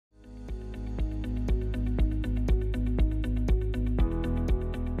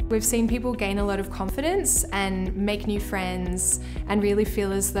We've seen people gain a lot of confidence and make new friends and really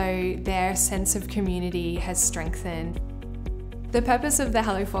feel as though their sense of community has strengthened. The purpose of the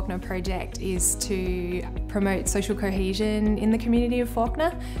Hello Fawkner project is to promote social cohesion in the community of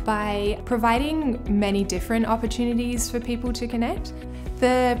Fawkner by providing many different opportunities for people to connect.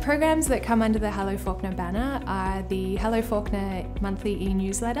 The programs that come under the Hello Fawkner banner are the Hello Fawkner monthly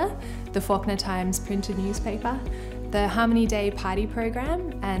e-newsletter, the Fawkner Times printed newspaper, the Harmony Day party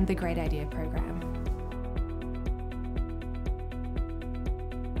program and the Great Idea program.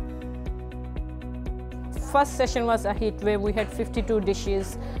 First session was a hit where we had 52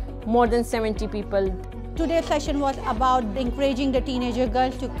 dishes, more than 70 people. Today's session was about encouraging the teenager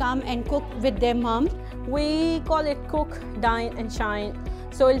girls to come and cook with their mom. We call it Cook, Dine and Shine.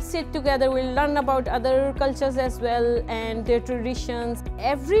 So we'll sit together, we'll learn about other cultures as well and their traditions.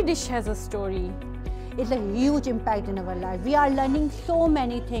 Every dish has a story. It's a huge impact in our life. We are learning so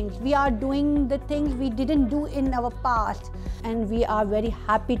many things. We are doing the things we didn't do in our past. And we are very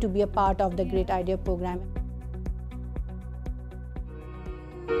happy to be a part of the Great Idea program.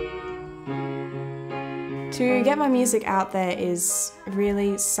 To get my music out there is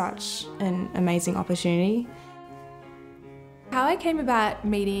really such an amazing opportunity. How I came about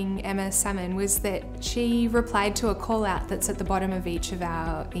meeting Emma Salmon was that she replied to a call out that's at the bottom of each of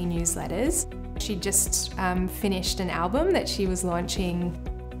our e-newsletters. She just finished an album that she was launching.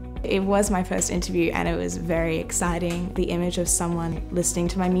 It was my first interview and it was very exciting. The image of someone listening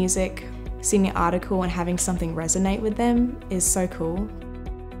to my music, seeing an article and having something resonate with them is so cool.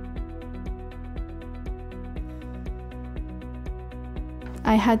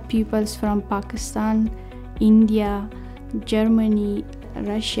 I had pupils from Pakistan, India, Germany,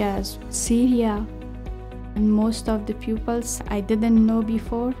 Russia, Syria, and most of the pupils I didn't know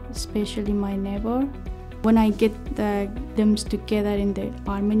before, especially my neighbor. When I get them together in the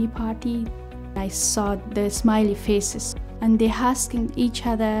harmony party, I saw the smiley faces and they asking each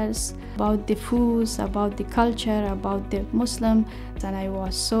other about the foods, about the culture, about the Muslim, and I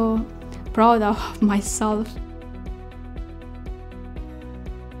was so proud of myself.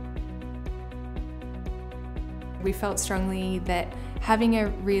 We felt strongly that having a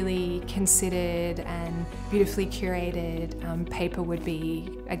really considered and beautifully curated paper would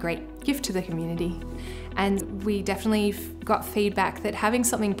be a great gift to the community. And we definitely got feedback that having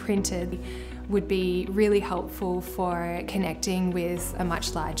something printed would be really helpful for connecting with a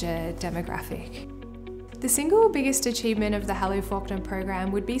much larger demographic. The single biggest achievement of the Hello Fawkner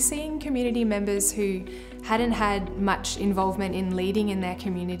program would be seeing community members who hadn't had much involvement in leading in their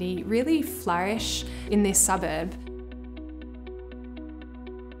community really flourish in this suburb.